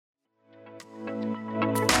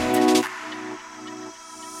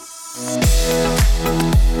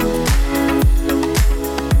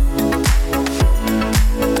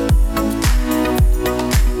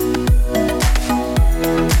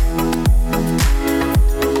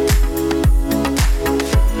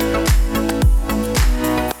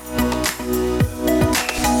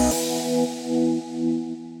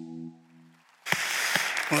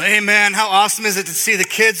Amen. How awesome is it to see the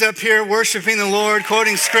kids up here worshiping the Lord,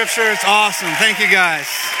 quoting scripture? It's awesome. Thank you, guys.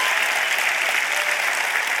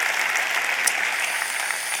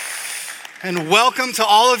 And welcome to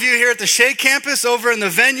all of you here at the Shea campus, over in the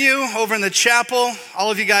venue, over in the chapel.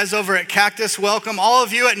 All of you guys over at Cactus, welcome. All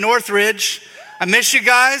of you at Northridge, I miss you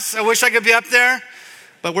guys. I wish I could be up there,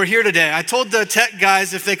 but we're here today. I told the tech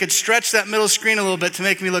guys if they could stretch that middle screen a little bit to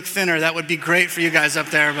make me look thinner, that would be great for you guys up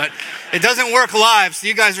there, but it doesn't work live, so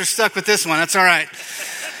you guys are stuck with this one. That's all right.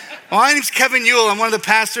 Well, my name's Kevin Ewell. I'm one of the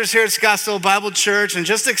pastors here at Scottsdale Bible Church, and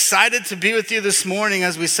just excited to be with you this morning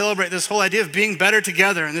as we celebrate this whole idea of being better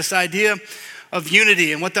together and this idea of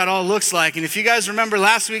unity and what that all looks like. And if you guys remember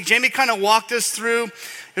last week, Jamie kind of walked us through,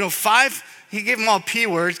 he gave them all P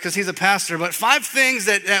words because he's a pastor, but 5 things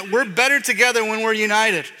that we're better together when we're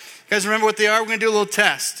united. You guys remember what they are? We're going to do a little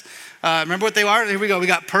test. Remember what they are? Here we go. We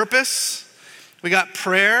got purpose, we got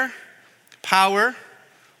prayer, power,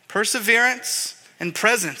 perseverance, and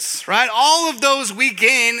presence, right? All of those we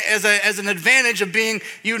gain as an advantage of being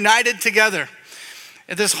united together.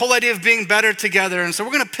 This whole idea of being better together. And so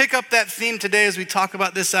we're going to pick up that theme today as we talk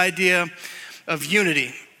about this idea of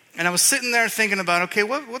unity. And I was sitting there thinking about, okay,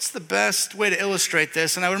 what's the best way to illustrate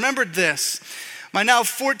this? And I remembered this. My now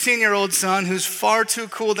 14-year-old son, who's far too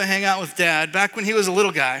cool to hang out with dad, back when he was a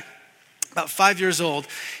little guy, about 5 years old,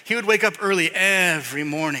 he would wake up early every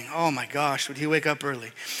morning. Oh my gosh, would he wake up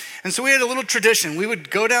early. And so we had a little tradition. We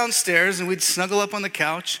would go downstairs and we'd snuggle up on the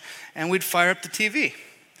couch and we'd fire up the TV.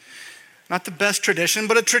 Not the best tradition,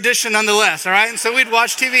 but a tradition nonetheless, all right? And so we'd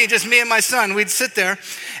watch TV, just me and my son. We'd sit there,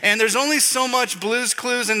 and there's only so much Blue's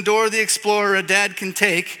Clues and Dora the Explorer a dad can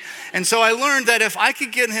take. And so I learned that if I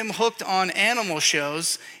could get him hooked on animal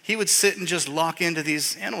shows, he would sit and just lock into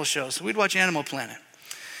these animal shows. So we'd watch Animal Planet.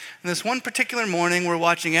 And this one particular morning, we're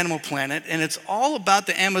watching Animal Planet, and it's all about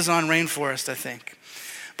the Amazon rainforest, I think.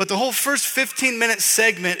 But the whole first 15-minute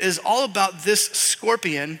segment is all about this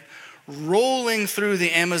scorpion rolling through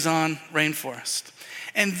the Amazon rainforest.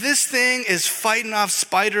 And this thing is fighting off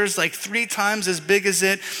spiders like 3 times as big as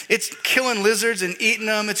it. It's killing lizards and eating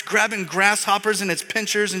them. It's grabbing grasshoppers in its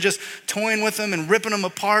pinchers and just toying with them and ripping them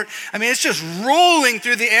apart. I mean, it's just rolling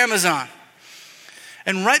through the Amazon.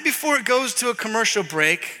 And right before it goes to a commercial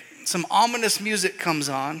break, some ominous music comes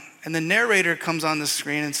on, and the narrator comes on the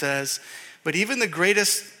screen and says, "But even the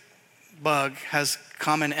greatest bug has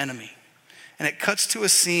common enemy." And it cuts to a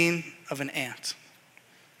scene of an ant.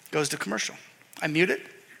 Goes to commercial. I mute it.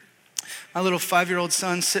 My little 5-year-old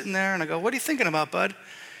son's sitting there, and I go, "What are you thinking about, bud?"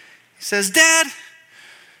 He says, "Dad,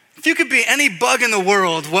 if you could be any bug in the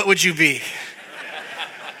world, what would you be?"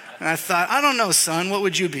 And I thought, I don't know, son, what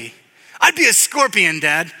would you be? "I'd be a scorpion,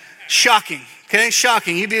 Dad." Shocking, okay?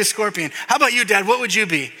 Shocking, you'd be a scorpion. "How about you, Dad? What would you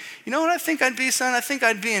be?" "You know what I think I'd be, son? I think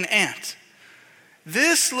I'd be an ant."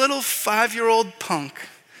 This little 5-year-old punk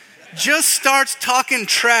just starts talking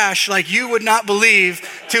trash like you would not believe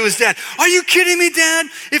to his dad. "Are you kidding me, Dad?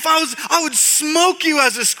 If I would smoke you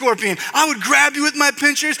as a scorpion. I would grab you with my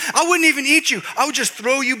pinchers. I wouldn't even eat you. I would just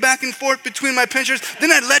throw you back and forth between my pinchers.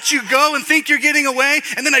 Then I'd let you go and think you're getting away.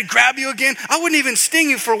 And then I'd grab you again. I wouldn't even sting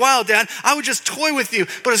you for a while, Dad. I would just toy with you.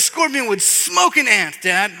 But a scorpion would smoke an ant,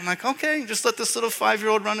 Dad." I'm like, okay, just let this little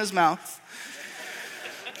 5-year-old run his mouth.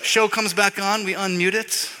 Show comes back on. We unmute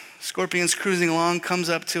it. Scorpion's cruising along, comes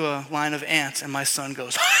up to a line of ants, and my son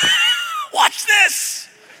goes, "Watch this!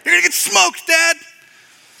 You're gonna get smoked, Dad!"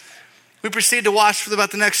 We proceed to watch for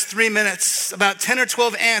about the next 3 minutes. About 10 or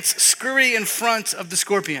 12 ants scurry in front of the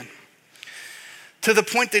scorpion to the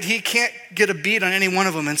point that he can't get a beat on any one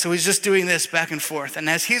of them. And so he's just doing this back and forth. And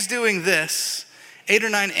as he's doing this, 8 or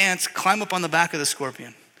 9 ants climb up on the back of the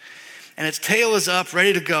scorpion. And its tail is up,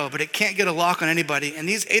 ready to go, but it can't get a lock on anybody. And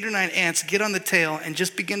these 8 or 9 ants get on the tail and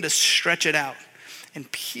just begin to stretch it out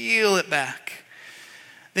and peel it back.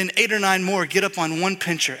 Then 8 or 9 more get up on one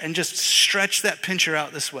pincher and just stretch that pincher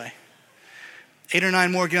out this way. 8 or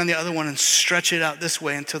 9 more get on the other one and stretch it out this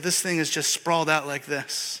way until this thing is just sprawled out like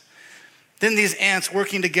this. Then these ants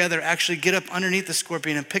working together actually get up underneath the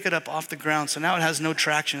scorpion and pick it up off the ground. So now it has no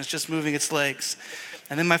traction, it's just moving its legs.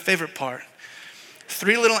 And then my favorite part,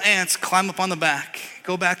 3 little ants climb up on the back,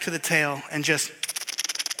 go back to the tail, and just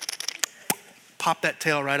pop that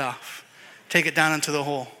tail right off. Take it down into the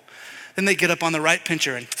hole. Then they get up on the right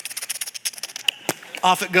pincher and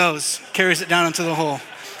off it goes, carries it down into the hole.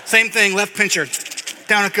 Same thing, left pincher,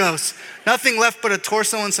 down it goes. Nothing left but a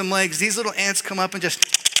torso and some legs. These little ants come up and just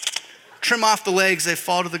trim off the legs, they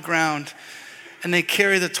fall to the ground, and they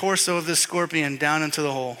carry the torso of this scorpion down into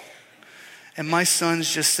the hole. And my son's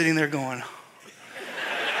just sitting there going,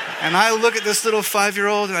 and I look at this little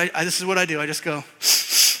 5-year-old, and this is what I do. I just go,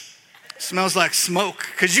 smells like smoke,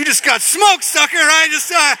 because you just got smoked, sucker, right?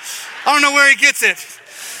 I don't know where he gets it.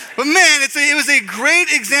 But man, it was a great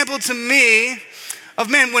example to me of,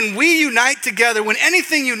 man, when we unite together, when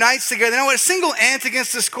anything unites together, you know what, a single ant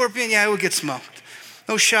against a scorpion, yeah, it would get smoked.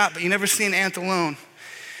 No shot, but you never see an ant alone.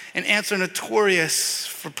 And ants are notorious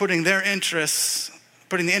for putting the interests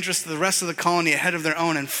of the rest of the colony ahead of their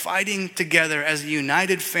own and fighting together as a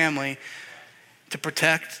united family to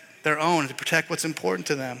protect their own, to protect what's important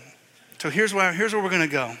to them. So here's where we're gonna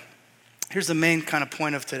go. Here's the main kind of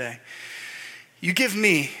point of today. You give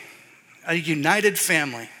me a united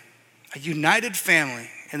family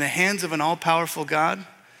in the hands of an all-powerful God,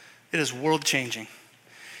 it is world-changing.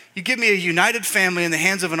 You give me a united family in the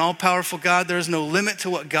hands of an all-powerful God, there is no limit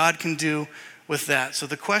to what God can do with that. So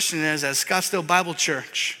the question is, as Scottsdale Bible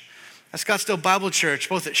Church,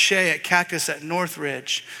 both at Shea, at Cactus, at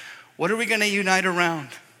Northridge, what are we gonna unite around?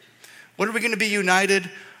 What are we gonna be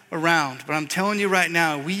united around? But I'm telling you right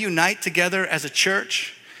now, we unite together as a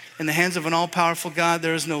church in the hands of an all-powerful God,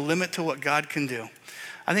 there is no limit to what God can do.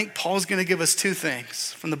 I think Paul's gonna give us two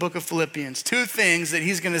things from the book of Philippians, two things that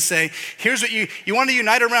he's gonna say, here's what you wanna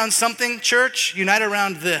unite around something, church? Unite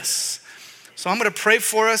around this. So I'm gonna pray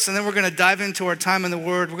for us, and then we're gonna dive into our time in the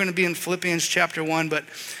Word. We're gonna be in Philippians chapter 1, but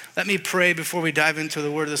let me pray before we dive into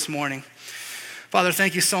the Word this morning. Father,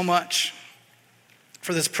 thank you so much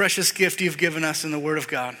for this precious gift you've given us in the Word of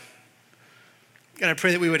God. God, I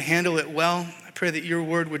pray that we would handle it well. I pray that your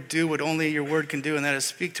Word would do what only your Word can do, and that is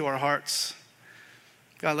speak to our hearts.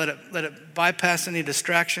 God, let it bypass any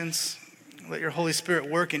distractions. Let your Holy Spirit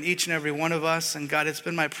work in each and every one of us. And God, it's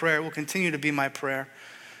been my prayer, it will continue to be my prayer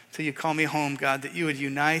till you call me home, God, that you would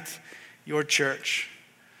unite your church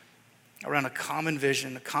around a common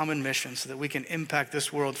vision, a common mission, so that we can impact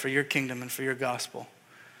this world for your kingdom and for your gospel.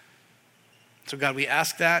 So God, we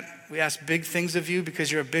ask that. We ask big things of you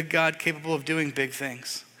because you're a big God capable of doing big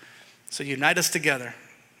things. So unite us together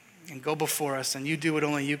and go before us, and you do what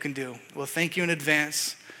only you can do. Well, thank you in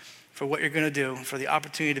advance for what you're going to do, for the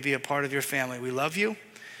opportunity to be a part of your family. We love you.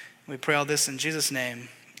 We pray all this in Jesus' name.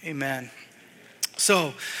 Amen.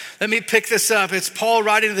 So let me pick this up. It's Paul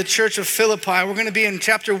writing to the church of Philippi. We're going to be in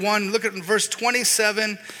chapter 1. Look at verse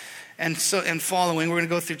 27 and following. We're going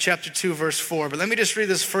to go through chapter 2, verse 4. But let me just read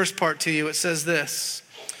this first part to you. It says this: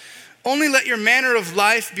 only let your manner of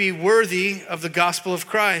life be worthy of the gospel of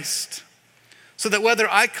Christ, so that whether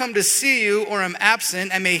I come to see you or am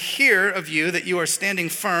absent, I may hear of you that you are standing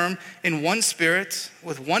firm in one spirit,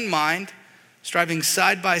 with one mind, striving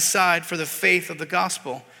side by side for the faith of the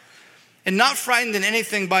gospel, and not frightened in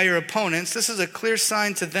anything by your opponents. This is a clear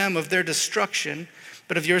sign to them of their destruction,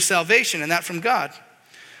 but of your salvation, and that from God.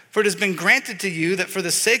 For it has been granted to you that for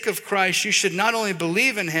the sake of Christ, you should not only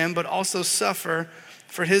believe in him, but also suffer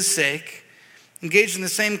for his sake, engaged in the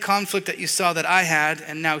same conflict that you saw that I had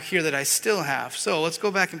and now hear that I still have. So let's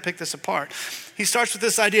go back and pick this apart. He starts with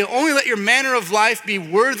this idea: only let your manner of life be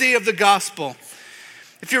worthy of the gospel.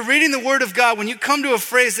 If you're reading the Word of God, when you come to a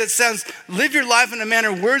phrase that says, live your life in a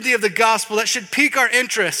manner worthy of the gospel, that should pique our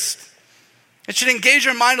interest. It should engage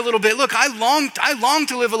our mind a little bit. Look, I long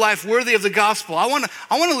to live a life worthy of the gospel. I want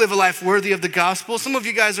to live a life worthy of the gospel. Some of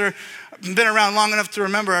you guys been around long enough to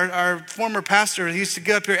remember our former pastor. He used to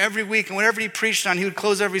get up here every week, and whatever he preached on, he would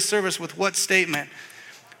close every service with what statement?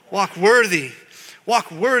 Walk worthy.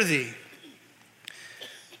 Walk worthy.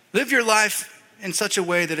 Live your life in such a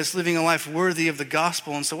way that it's living a life worthy of the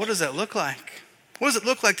gospel. And so what does that look like? What does it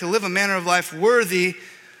look like to live a manner of life worthy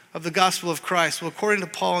of the gospel of Christ? Well, according to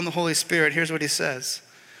Paul and the Holy Spirit, here's what he says: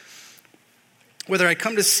 whether I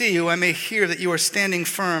come to see you, I may hear that you are standing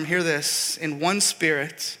firm, hear this, in one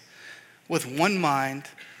spirit, with one mind,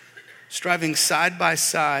 striving side by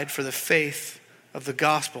side for the faith of the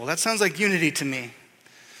gospel. That sounds like unity to me.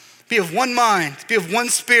 Be of one mind, be of one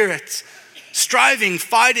spirit, striving,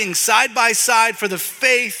 fighting side by side for the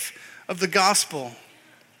faith of the gospel.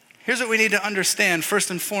 Here's what we need to understand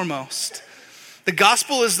first and foremost. The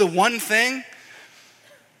gospel is the one thing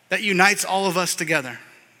that unites all of us together.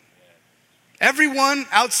 Everyone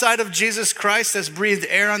outside of Jesus Christ that's breathed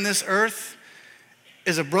air on this earth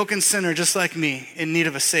is a broken sinner just like me, in need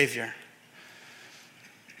of a savior.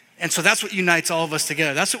 And so that's what unites all of us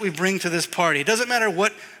together. That's what we bring to this party. It doesn't matter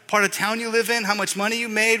what part of town you live in, how much money you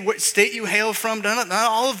made, what state you hail from. Not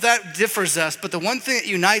all of that differs us. But the one thing that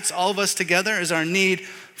unites all of us together is our need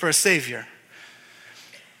for a savior.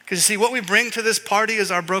 Because you see, what we bring to this party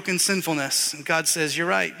is our broken sinfulness. And God says, you're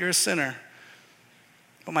right, you're a sinner.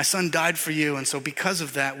 But my son died for you. And so because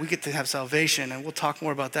of that, we get to have salvation. And we'll talk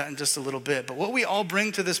more about that in just a little bit. But what we all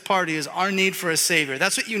bring to this party is our need for a savior.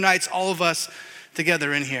 That's what unites all of us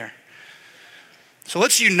together in here. So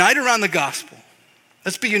let's unite around the gospel.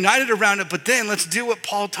 Let's be united around it, but then let's do what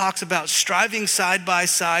Paul talks about, striving side by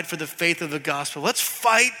side for the faith of the gospel. Let's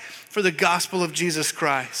fight for the gospel of Jesus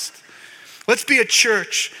Christ. Let's be a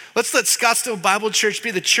church. Let's let Scottsdale Bible Church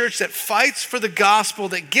be the church that fights for the gospel,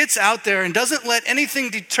 that gets out there and doesn't let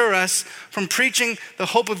anything deter us from preaching the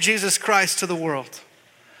hope of Jesus Christ to the world.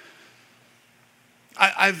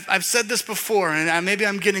 I've said this before, and maybe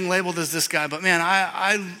I'm getting labeled as this guy, but man,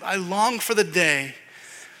 I long for the day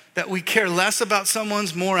that we care less about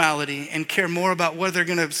someone's morality and care more about where they're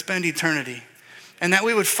going to spend eternity. And that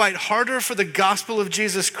we would fight harder for the gospel of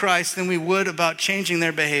Jesus Christ than we would about changing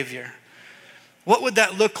their behavior. What would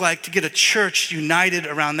that look like to get a church united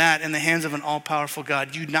around that in the hands of an all-powerful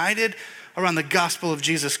God? United around the gospel of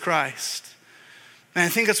Jesus Christ. And I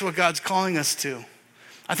think that's what God's calling us to.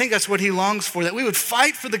 I think that's what he longs for, that we would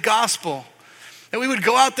fight for the gospel. That we would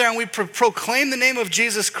go out there and we proclaim the name of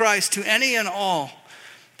Jesus Christ to any and all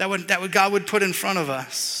that God would put in front of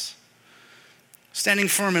us. Standing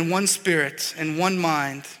firm in one spirit and one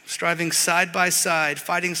mind, striving side by side,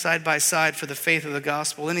 fighting side by side for the faith of the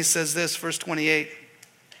gospel. Then he says this, verse 28,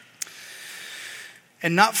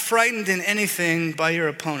 and not frightened in anything by your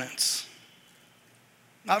opponents.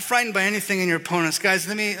 Not frightened by anything in your opponents. Guys,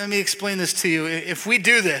 let me explain this to you. If we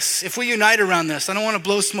do this, if we unite around this, I don't want to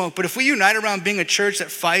blow smoke, but if we unite around being a church that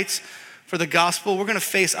fights for the gospel, we're going to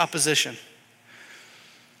face opposition.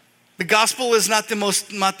 The gospel is not the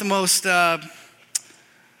most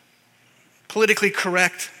politically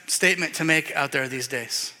correct statement to make out there these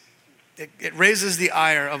days. It raises the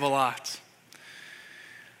ire of a lot.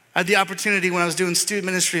 I had the opportunity when I was doing student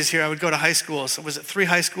ministries here, I would go to high schools. I was at 3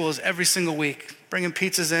 high schools every single week, bringing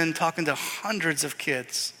pizzas in, talking to hundreds of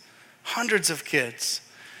kids.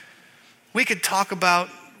 We could talk about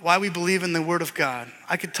why we believe in the Word of God.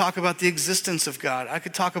 I could talk about the existence of God. I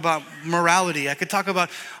could talk about morality. I could talk about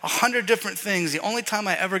 100 different things. The only time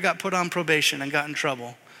I ever got put on probation and got in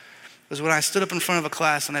trouble was when I stood up in front of a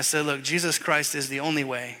class and I said, look, Jesus Christ is the only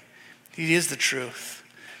way. He is the truth.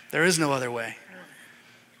 There is no other way.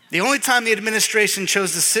 The only time the administration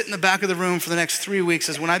chose to sit in the back of the room for the next 3 weeks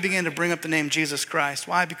is when I began to bring up the name Jesus Christ.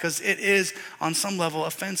 Why? Because it is on some level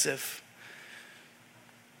offensive.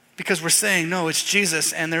 Because we're saying, no, it's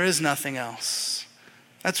Jesus and there is nothing else.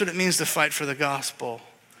 That's what it means to fight for the gospel.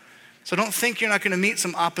 So don't think you're not going to meet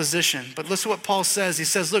some opposition. But listen to what Paul says. He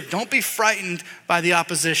says, look, don't be frightened by the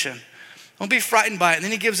opposition. Don't be frightened by it. And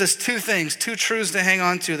then he gives us 2 things, 2 truths to hang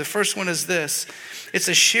on to. The first one is this. It's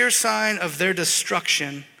a sure sign of their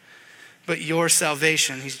destruction, but your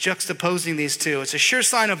salvation. He's juxtaposing these two. It's a sure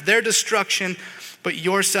sign of their destruction, but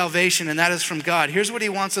your salvation, and that is from God. Here's what he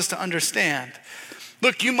wants us to understand.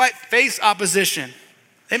 Look, you might face opposition.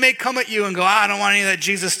 They may come at you and go, I don't want any of that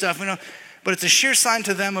Jesus stuff. But it's a sure sign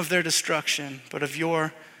to them of their destruction, but of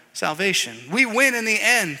your salvation. We win in the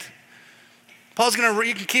end. Paul's you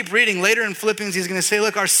can keep reading later in Philippians. He's going to say,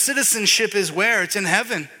 look, our citizenship is where? It's in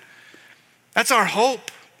heaven. That's our hope.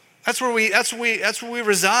 That's where we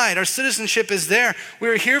reside. Our citizenship is there. We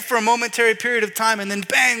were here for a momentary period of time, and then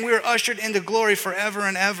bang, we were ushered into glory forever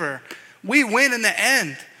and ever. We win in the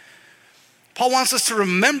end. Paul wants us to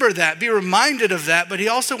remember that, be reminded of that, but he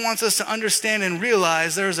also wants us to understand and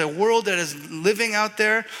realize there's a world that is living out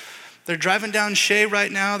there. They're driving down Shea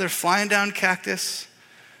right now. They're flying down Cactus,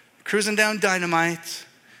 cruising down Dynamite,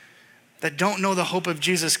 that don't know the hope of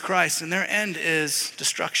Jesus Christ, and their end is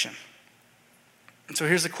destruction. And so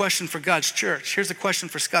here's the question for God's church. Here's the question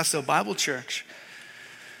for Scottsdale Bible Church.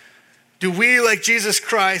 Do we, like Jesus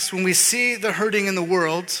Christ, when we see the hurting in the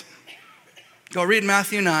world, go read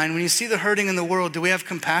Matthew 9. When you see the hurting in the world, do we have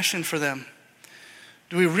compassion for them?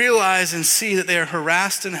 Do we realize and see that they are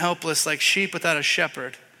harassed and helpless like sheep without a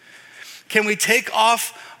shepherd? Can we take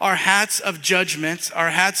off our hats of judgment,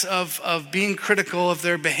 our hats of being critical of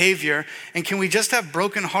their behavior, and can we just have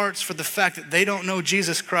broken hearts for the fact that they don't know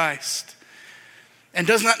Jesus Christ? And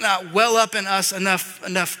does not well up in us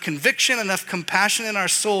enough conviction, enough compassion in our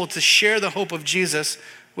soul to share the hope of Jesus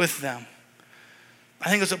with them? I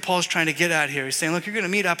think that's what Paul's trying to get at here. He's saying, look, you're going to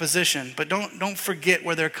meet opposition, but don't forget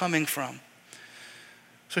where they're coming from.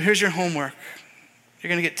 So here's your homework. You're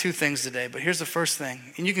going to get 2 things today, but here's the first thing.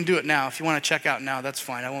 And you can do it now. If you want to check out now, that's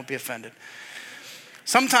fine. I won't be offended.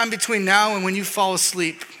 Sometime between now and when you fall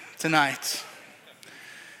asleep tonight,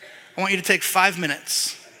 I want you to take 5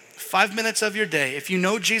 minutes. 5 minutes of your day. If you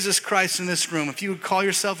know Jesus Christ in this room, if you would call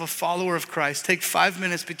yourself a follower of Christ, take 5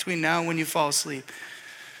 minutes between now and when you fall asleep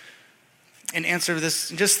and answer this.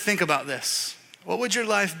 Just think about this. What would your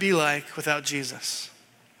life be like without Jesus?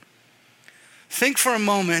 Think for a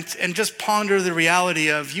moment and just ponder the reality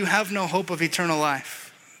of you have no hope of eternal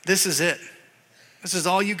life. This is it. This is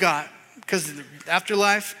all you got, because the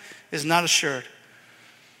afterlife is not assured.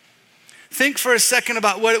 Think for a second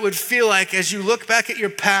about what it would feel like as you look back at your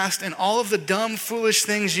past and all of the dumb, foolish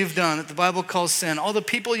things you've done that the Bible calls sin, all the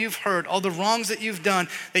people you've hurt, all the wrongs that you've done,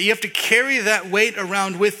 that you have to carry that weight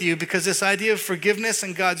around with you because this idea of forgiveness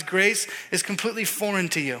and God's grace is completely foreign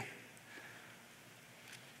to you.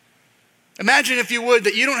 Imagine, if you would,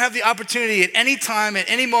 that you don't have the opportunity at any time, at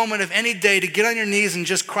any moment of any day to get on your knees and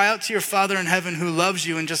just cry out to your Father in heaven who loves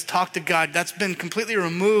you and just talk to God. That's been completely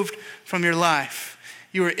removed from your life.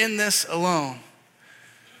 You are in this alone.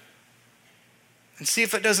 And see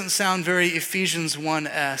if it doesn't sound very Ephesians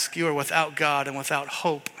 1-esque. You are without God and without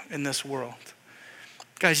hope in this world.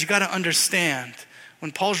 Guys, you got to understand,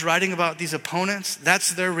 when Paul's writing about these opponents,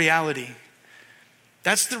 that's their reality.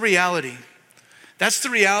 That's the reality. That's the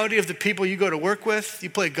reality of the people you go to work with, you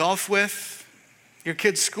play golf with, your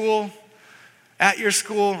kid's school, at your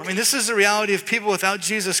school. I mean, this is the reality of people without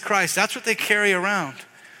Jesus Christ. That's what they carry around.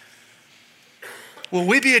 Will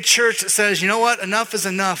we be a church that says, you know what, enough is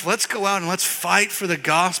enough. Let's go out and let's fight for the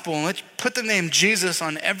gospel and let's put the name Jesus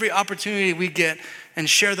on every opportunity we get and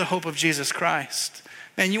share the hope of Jesus Christ.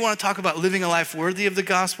 Man, you want to talk about living a life worthy of the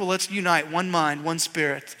gospel? Let's unite, one mind, one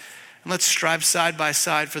spirit, and let's strive side by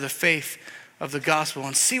side for the faith of the gospel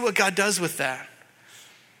and see what God does with that.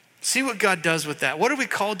 See what God does with that. What are we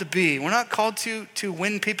called to be? We're not called to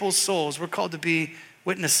win people's souls. We're called to be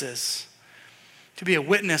witnesses. To be a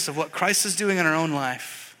witness of what Christ is doing in our own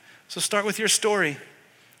life. So start with your story.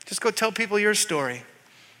 Just go tell people your story.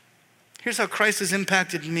 Here's how Christ has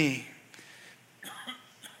impacted me.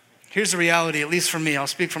 Here's the reality, at least for me. I'll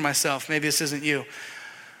speak for myself. Maybe this isn't you.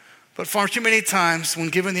 But far too many times, when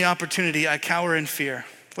given the opportunity, I cower in fear.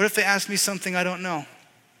 What if they ask me something I don't know?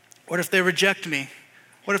 What if they reject me?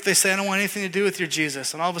 What if they say, I don't want anything to do with your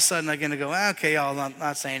Jesus? And all of a sudden, I'm going to go, okay, I'll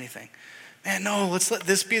not say anything. Man, no, let's let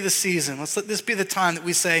this be the season. Let's let this be the time that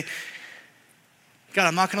we say, God,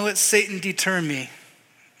 I'm not going to let Satan deter me. I'm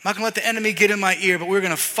not going to let the enemy get in my ear, but we're going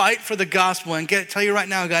to fight for the gospel. And tell you right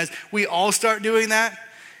now, guys, we all start doing that.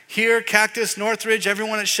 Here, Cactus, Northridge,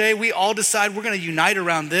 everyone at Shea, we all decide we're going to unite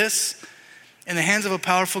around this. In the hands of a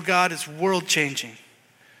powerful God, it's world-changing.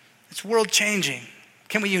 It's world-changing.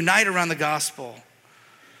 Can we unite around the gospel?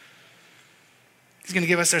 He's going to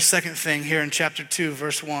give us our second thing here in chapter 2,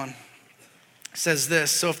 verse 1. It says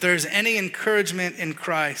this, so if there's any encouragement in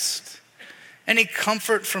Christ, any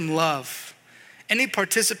comfort from love, any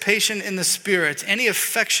participation in the Spirit, any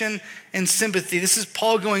affection and sympathy. This is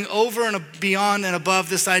Paul going over and beyond and above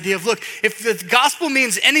this idea of, look, if the gospel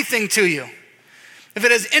means anything to you, if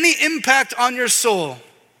it has any impact on your soul,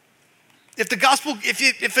 if the gospel,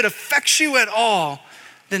 if it affects you at all,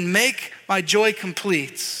 then make my joy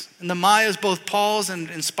complete. And the my is both Paul's and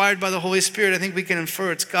inspired by the Holy Spirit. I think we can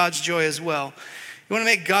infer it's God's joy as well. You want to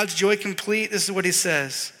make God's joy complete? This is what he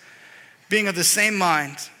says. Being of the same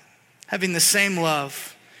mind, having the same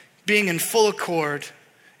love, being in full accord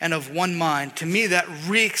and of one mind. To me, that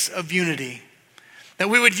reeks of unity. That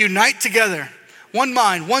we would unite together, one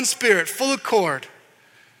mind, one spirit, full accord.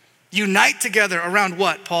 Unite together around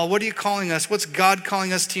what, Paul? What are you calling us? What's God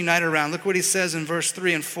calling us to unite around? Look what he says in verse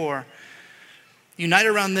 3 and 4. Unite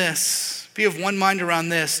around this. Be of one mind around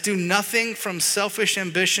this. Do nothing from selfish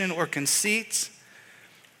ambition or conceit,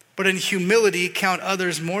 but in humility count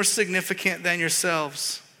others more significant than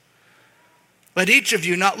yourselves. Let each of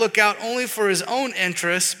you not look out only for his own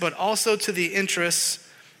interests, but also to the interests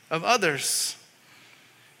of others.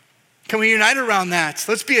 Can we unite around that?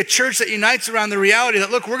 Let's be a church that unites around the reality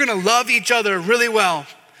that, look, we're going to love each other really well.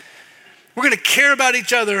 We're going to care about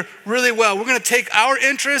each other really well. We're going to take our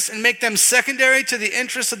interests and make them secondary to the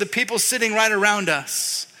interests of the people sitting right around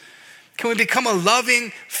us. Can we become a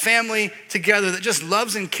loving family together that just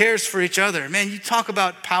loves and cares for each other? Man, you talk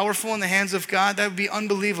about powerful in the hands of God, that would be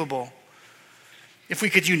unbelievable if we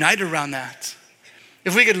could unite around that.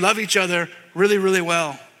 If we could love each other really, really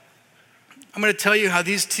well. I'm going to tell you how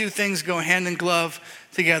these two things go hand in glove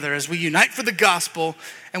together as we unite for the gospel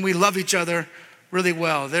and we love each other really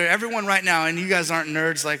well. Everyone right now, and you guys aren't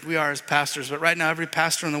nerds like we are as pastors, but right now every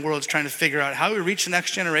pastor in the world is trying to figure out how do we reach the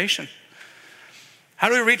next generation? How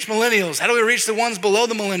do we reach millennials? How do we reach the ones below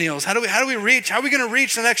the millennials? How are we going to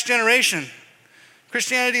reach the next generation?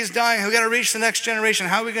 Christianity is dying. We got to reach the next generation.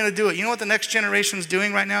 How are we going to do it? You know what the next generation is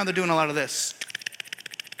doing right now? They're doing a lot of this.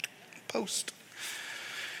 Post.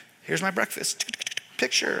 Here's my breakfast.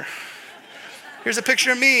 Picture. Here's a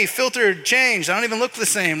picture of me, filtered, changed. I don't even look the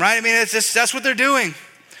same, right? I mean, it's just, that's what they're doing.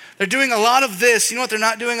 They're doing a lot of this. You know what they're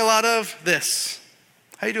not doing a lot of? This.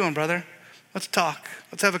 How you doing, brother? Let's talk.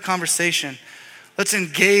 Let's have a conversation. Let's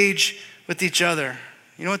engage with each other.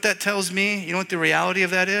 You know what that tells me? You know what the reality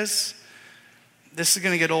of that is? This is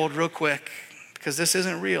going to get old real quick because this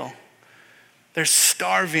isn't real. They're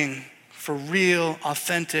starving for real,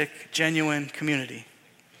 authentic, genuine community.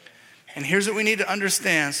 And here's what we need to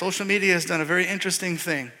understand. Social media has done a very interesting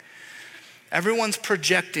thing. Everyone's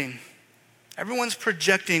projecting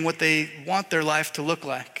what they want their life to look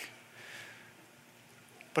like.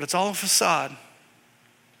 But it's all a facade.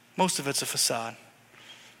 Most of it's a facade.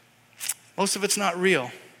 Most of it's not real.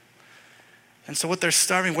 And so what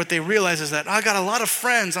they realize is that I got a lot of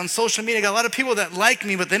friends on social media, I got a lot of people that like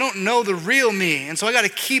me, but they don't know the real me. And so I got to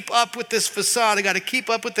keep up with this facade. I got to keep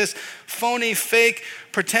up with this phony, fake,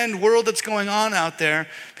 pretend world that's going on out there.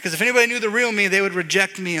 Because if anybody knew the real me, they would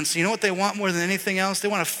reject me. And so you know what they want more than anything else? They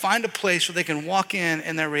want to find a place where they can walk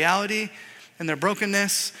in their reality, in their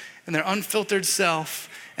brokenness, in their unfiltered self,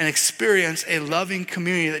 and experience a loving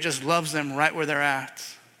community that just loves them right where they're at.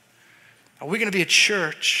 Are we going to be a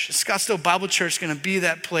church? Is Scottsdale Bible Church going to be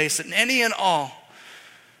that place that any and all,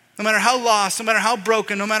 no matter how lost, no matter how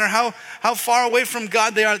broken, no matter how far away from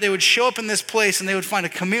God they are, they would show up in this place and they would find a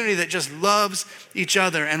community that just loves each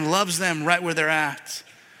other and loves them right where they're at.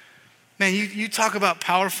 Man, you talk about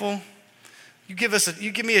powerful. You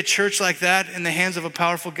give me a church like that in the hands of a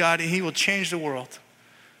powerful God, and he will change the world.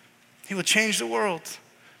 He will change the world.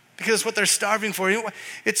 Because it's what they're starving for.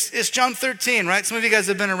 It's John 13, right? Some of you guys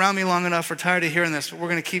have been around me long enough. We're tired of hearing this, but we're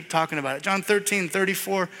going to keep talking about it. John 13,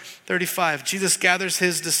 34, 35. Jesus gathers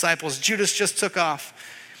his disciples. Judas just took off.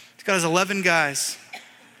 He's got his 11 guys.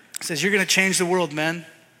 He says, you're going to change the world, men.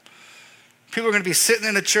 People are going to be sitting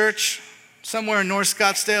in a church somewhere in North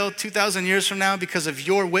Scottsdale 2,000 years from now because of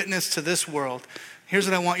your witness to this world. Here's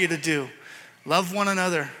what I want you to do. Love one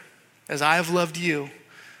another as I have loved you,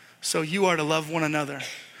 so you are to love one another.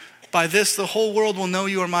 By this, the whole world will know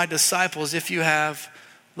you are my disciples if you have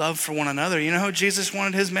love for one another. You know how Jesus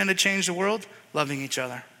wanted his men to change the world? Loving each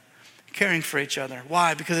other, caring for each other.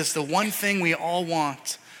 Why? Because it's the one thing we all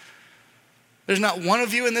want. There's not one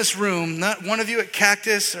of you in this room, not one of you at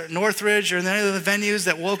Cactus or Northridge or in any of the venues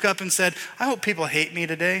that woke up and said, I hope people hate me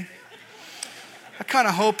today. I kind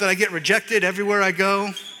of hope that I get rejected everywhere I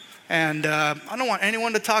go, and I don't want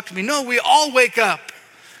anyone to talk to me. No, we all wake up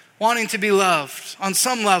wanting to be loved on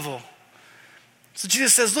some level. So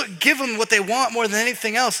Jesus says, look, give them what they want more than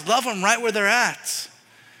anything else. Love them right where they're at.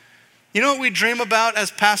 You know what we dream about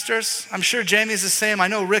as pastors? I'm sure Jamie's the same. I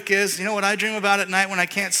know Rick is. You know what I dream about at night when I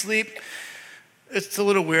can't sleep? It's a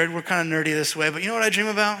little weird. We're kind of nerdy this way. But you know what I dream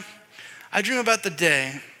about? I dream about the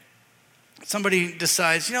day somebody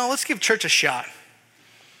decides, let's give church a shot.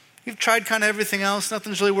 We've tried kind of everything else.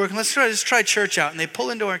 Nothing's really working. Let's just try church out. And they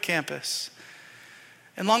pull into our campus.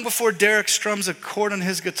 And long before Derek strums a chord on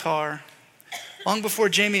his guitar, long before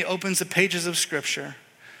Jamie opens the pages of Scripture,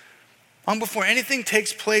 long before anything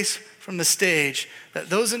takes place from the stage, that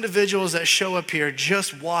those individuals that show up here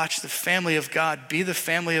just watch the family of God be the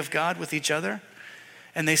family of God with each other.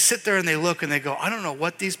 And they sit there and they look and they go, I don't know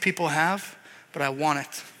what these people have, but I want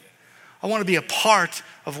it. I want to be a part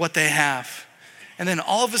of what they have. And then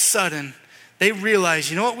all of a sudden, they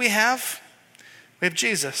realize, you know what we have? We have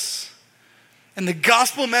Jesus. And the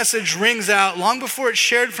gospel message rings out long before it's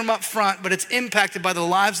shared from up front, but it's impacted by the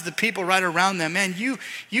lives of the people right around them. Man, you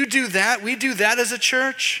do that. We do that as a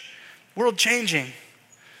church. World changing.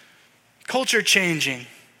 Culture changing.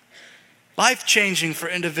 Life changing for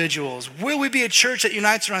individuals. Will we be a church that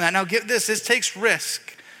unites around that? Now get this takes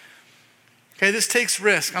risk. Okay, this takes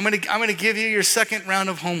risk. I'm gonna give you your second round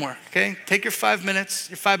of homework. Okay, take your 5 minutes.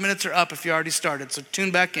 Your 5 minutes are up if you already started, so tune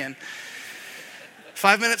back in.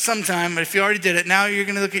 5 minutes sometime, but if you already did it, now you're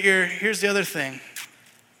gonna look at here's the other thing.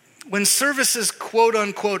 When service is quote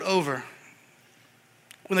unquote over,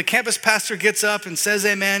 when the campus pastor gets up and says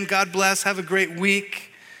amen, God bless, have a great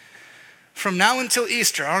week, from now until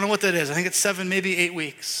Easter, I don't know what that is, I think it's 7, maybe 8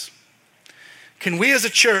 weeks. Can we as a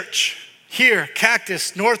church, here,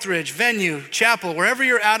 Cactus, Northridge, Venue, Chapel, wherever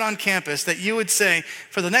you're at on campus, that you would say,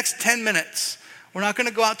 for the next 10 minutes, we're not gonna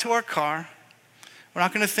go out to our car, we're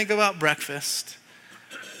not gonna think about breakfast,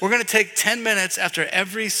 we're going to take 10 minutes after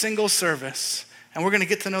every single service, and we're going to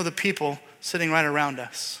get to know the people sitting right around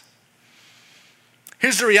us.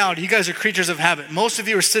 Here's the reality. You guys are creatures of habit. Most of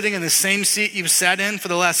you are sitting in the same seat you've sat in for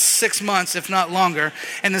the last 6 months, if not longer,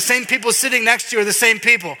 and the same people sitting next to you are the same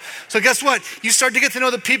people. So guess what? You start to get to know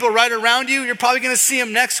the people right around you. You're probably going to see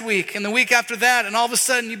them next week and the week after that, and all of a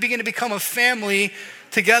sudden you begin to become a family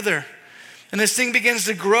together. And this thing begins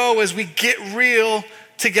to grow as we get real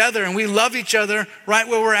together and we love each other right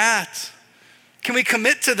where we're at. Can we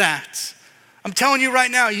commit to that? I'm telling you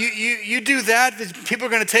right now, you do that, people are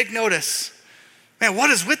going to take notice. Man,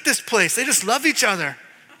 what is with this place? They just love each other.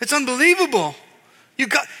 It's unbelievable. You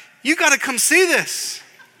got to come see this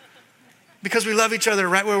because we love each other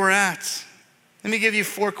right where we're at. Let me give you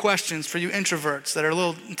 4 questions for you introverts that are a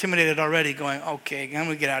little intimidated already going, okay, I'm going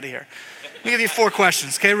to get out of here. Let me give you 4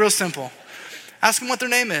 questions, okay? Real simple. Ask them what their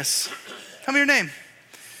name is. Tell me your name.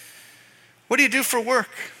 What do you do for work?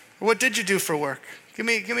 Or what did you do for work? Give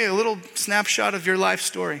me a little snapshot of your life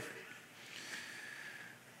story.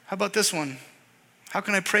 How about this one? How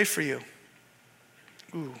can I pray for you?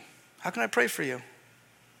 Ooh, how can I pray for you?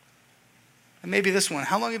 And maybe this one.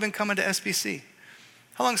 How long have you been coming to SBC?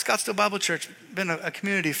 How long has Scottsdale Bible Church been a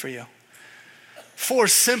community for you? 4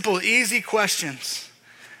 simple, easy questions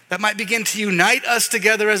that might begin to unite us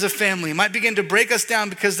together as a family, might begin to break us down,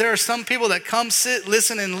 because there are some people that come, sit,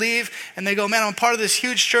 listen, and leave, and they go, man, I'm part of this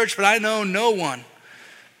huge church, but I know no one.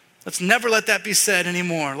 Let's never let that be said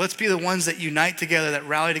anymore. Let's be the ones that unite together, that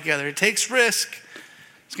rally together. It takes risk.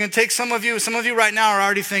 It's going to take some of you right now are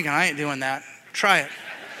already thinking, I ain't doing that. Try it,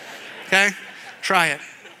 okay? Try it.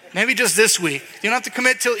 Maybe just this week. You don't have to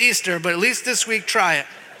commit till Easter, but at least this week, try it.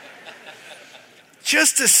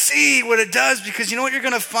 Just to see what it does, because you know what you're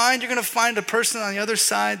going to find? You're going to find a person on the other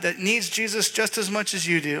side that needs Jesus just as much as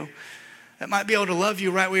you do, that might be able to love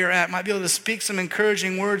you right where you're at, might be able to speak some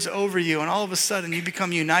encouraging words over you, and all of a sudden you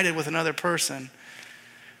become united with another person,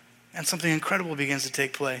 and something incredible begins to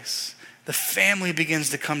take place. The family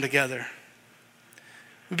begins to come together.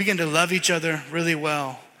 We begin to love each other really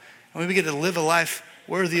well, and we begin to live a life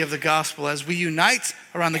worthy of the gospel as we unite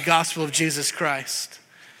around the gospel of Jesus Christ.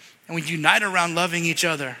 And we unite around loving each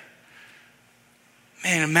other.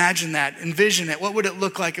 Man, imagine that. Envision it. What would it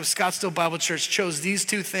look like if Scottsdale Bible Church chose these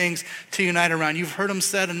 2 things to unite around? You've heard them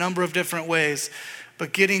said a number of different ways,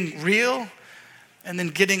 but getting real and then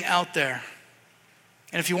getting out there.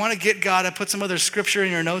 And if you want to get God, I put some other scripture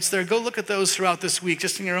in your notes there. Go look at those throughout this week,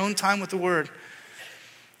 just in your own time with the Word.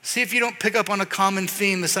 See if you don't pick up on a common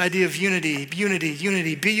theme, this idea of unity,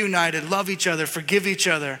 be united, love each other, forgive each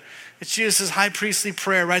other. It's Jesus' high priestly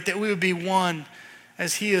prayer, right? That we would be one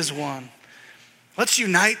as he is one. Let's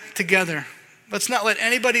unite together. Let's not let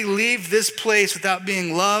anybody leave this place without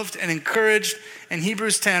being loved and encouraged. And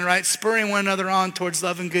Hebrews 10, right? Spurring one another on towards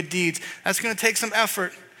love and good deeds. That's going to take some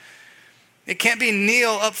effort. It can't be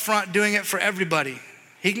Neil up front doing it for everybody.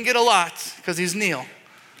 He can get a lot because he's Neil.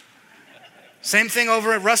 Same thing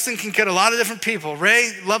over at Rustin can get a lot of different people.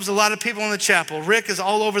 Ray loves a lot of people in the chapel. Rick is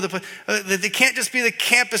all over the place. They can't just be the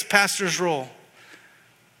campus pastor's role.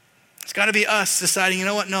 It's got to be us deciding, you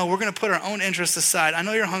know what? No, we're going to put our own interests aside. I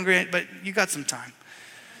know you're hungry, but you got some time.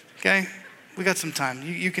 Okay? We got some time.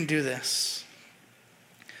 You can do this.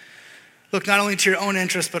 Look not only to your own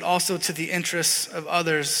interests, but also to the interests of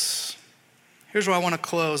others. Here's where I want to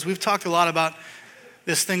close. We've talked a lot about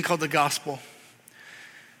this thing called the gospel.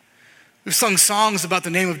 We've sung songs about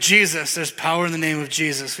the name of Jesus. There's power in the name of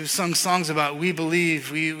Jesus. We've sung songs about we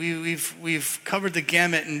believe. We've covered the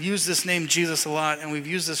gamut and used this name Jesus a lot, and we've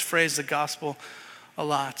used this phrase, the gospel, a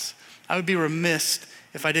lot. I would be remiss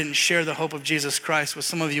if I didn't share the hope of Jesus Christ with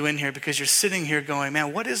some of you in here, because you're sitting here going,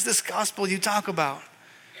 man, what is this gospel you talk about?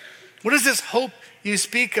 What is this hope you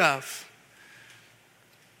speak of?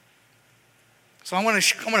 So I want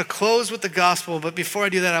to close with the gospel, but before I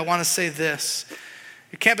do that, I want to say this.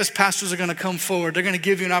 Your campus pastors are going to come forward. They're going to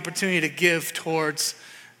give you an opportunity to give towards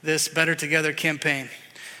this Better Together campaign.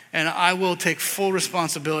 And I will take full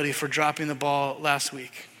responsibility for dropping the ball last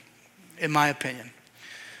week, in my opinion.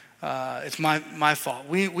 It's my fault.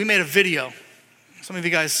 We made a video. Some of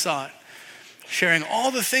you guys saw it, sharing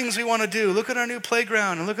all the things we want to do. Look at our new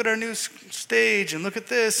playground, and look at our new stage, and look at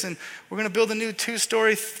this. And we're going to build a new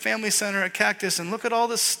 2-story family center at Cactus, and look at all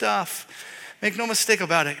this stuff. Make no mistake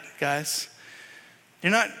about it, guys.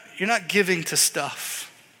 You're not giving to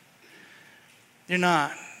stuff. You're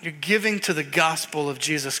not. You're giving to the gospel of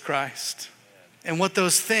Jesus Christ and what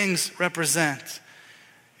those things represent.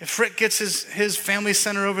 If Rick gets his family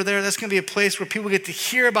center over there, that's going to be a place where people get to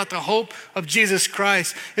hear about the hope of Jesus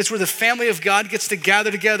Christ. It's where the family of God gets to gather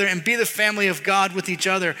together and be the family of God with each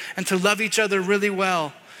other and to love each other really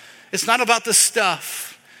well. It's not about the stuff.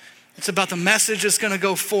 It's about the message that's going to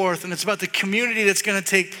go forth, and it's about the community that's going to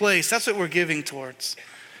take place. That's what we're giving towards.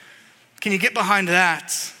 Can you get behind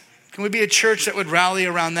that? Can we be a church that would rally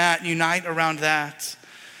around that, unite around that?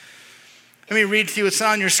 Let me read to you. It's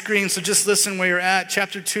not on your screen, so just listen where you're at.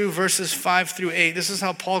 Chapter 2, verses 5 through 8. This is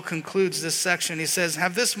how Paul concludes this section. He says,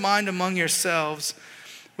 "Have this mind among yourselves,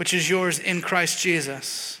 which is yours in Christ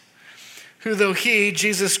Jesus, who though he,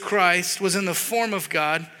 Jesus Christ, was in the form of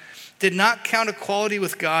God, did not count equality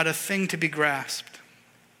with God a thing to be grasped.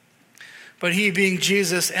 But he, being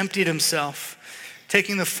Jesus, emptied himself,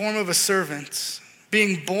 taking the form of a servant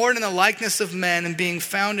Being born in the likeness of men and being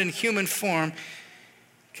found in human form,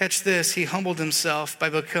 catch this, he humbled himself by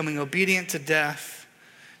becoming obedient to death,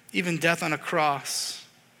 even death on a cross.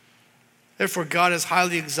 Therefore, God has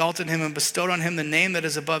highly exalted him and bestowed on him the name that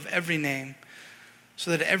is above every name, so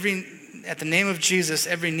that at the name of Jesus,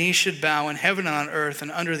 every knee should bow in heaven and on earth and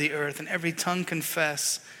under the earth, and every tongue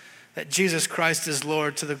confess that Jesus Christ is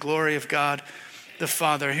Lord, to the glory of God the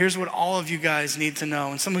Father. Here's what all of you guys need to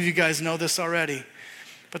know, and some of you guys know this already,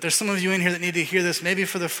 but there's some of you in here that need to hear this maybe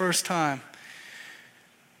for the first time.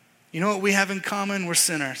 You know what we have in common? We're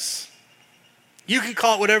sinners. You can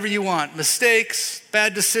call it whatever you want. Mistakes,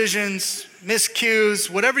 bad decisions, miscues,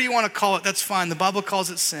 whatever you want to call it, that's fine. The Bible calls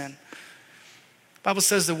it sin. The Bible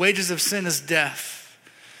says the wages of sin is death.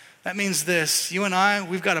 That means this, you and I,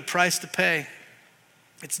 we've got a price to pay.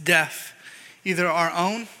 It's death, either our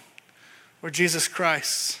own or Jesus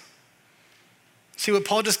Christ's. See, what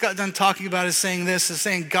Paul just got done talking about is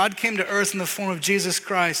saying God came to earth in the form of Jesus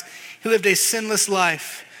Christ. He lived a sinless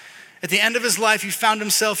life. At the end of his life, he found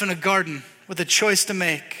himself in a garden with a choice to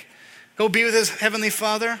make. Go be with his heavenly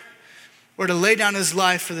Father, or to lay down his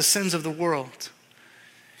life for the sins of the world.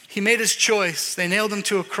 He made his choice. They nailed him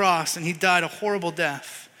to a cross, and he died a horrible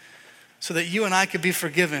death so that you and I could be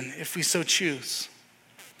forgiven if we so choose.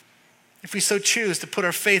 If we so choose to put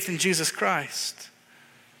our faith in Jesus Christ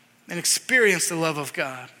and experience the love of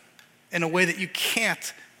God in a way that you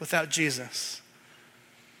can't without Jesus.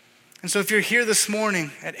 And so if you're here this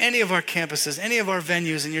morning at any of our campuses, any of our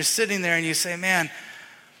venues, and you're sitting there and you say, man,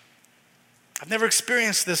 I've never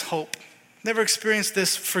experienced this hope, never experienced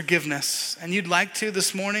this forgiveness, and you'd like to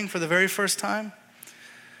this morning for the very first time,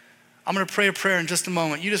 I'm going to pray a prayer in just a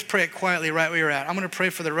moment. You just pray it quietly right where you're at. I'm going to pray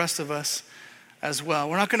for the rest of us as well.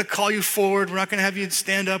 We're not going to call you forward. We're not going to have you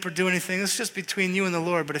stand up or do anything. It's just between you and the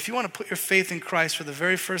Lord. But if you want to put your faith in Christ for the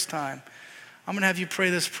very first time, I'm going to have you pray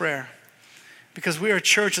this prayer. Because we are a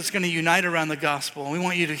church that's going to unite around the gospel. And we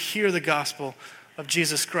want you to hear the gospel of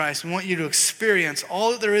Jesus Christ. We want you to experience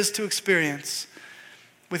all that there is to experience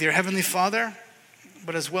with your Heavenly Father,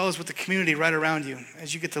 but as well as with the community right around you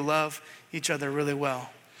as you get to love each other really well.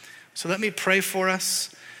 So let me pray for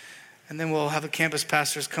us, and then we'll have the campus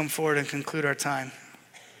pastors come forward and conclude our time.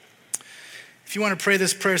 If you want to pray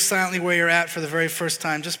this prayer silently where you're at for the very first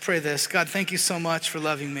time, just pray this. God, thank you so much for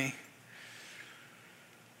loving me.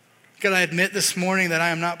 God, I admit this morning that I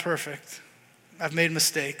am not perfect. I've made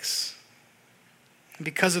mistakes. And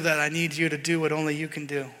because of that, I need you to do what only you can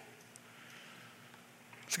do.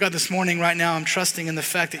 So God, this morning, right now, I'm trusting in the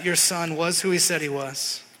fact that your son was who he said he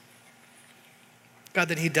was. God,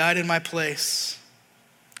 that he died in my place,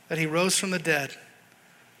 that he rose from the dead.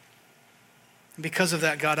 And because of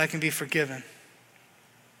that, God, I can be forgiven.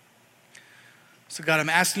 So God, I'm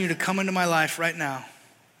asking you to come into my life right now.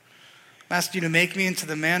 I'm asking you to make me into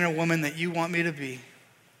the man or woman that you want me to be.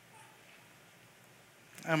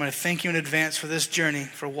 I'm going to thank you in advance for this journey,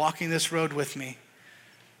 for walking this road with me.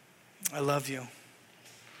 I love you.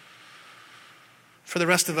 For the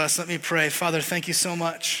rest of us, let me pray. Father, thank you so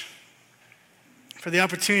much for the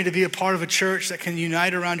opportunity to be a part of a church that can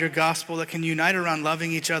unite around your gospel, that can unite around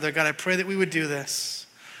loving each other. God, I pray that we would do this.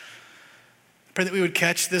 I pray that we would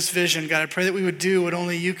catch this vision. God, I pray that we would do what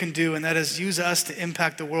only you can do, and that is use us to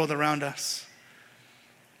impact the world around us.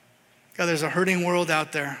 God, there's a hurting world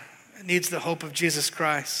out there. It needs the hope of Jesus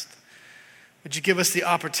Christ. Would you give us the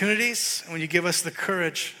opportunities, and would you give us the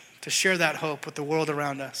courage to share that hope with the world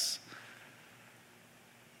around us?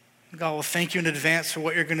 God, we'll thank you in advance for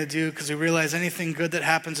what you're going to do, because we realize anything good that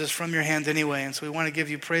happens is from your hand anyway, and so we want to give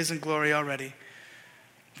you praise and glory already.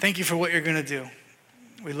 Thank you for what you're going to do.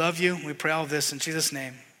 We love you. We pray all of this in Jesus'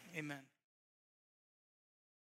 name. Amen.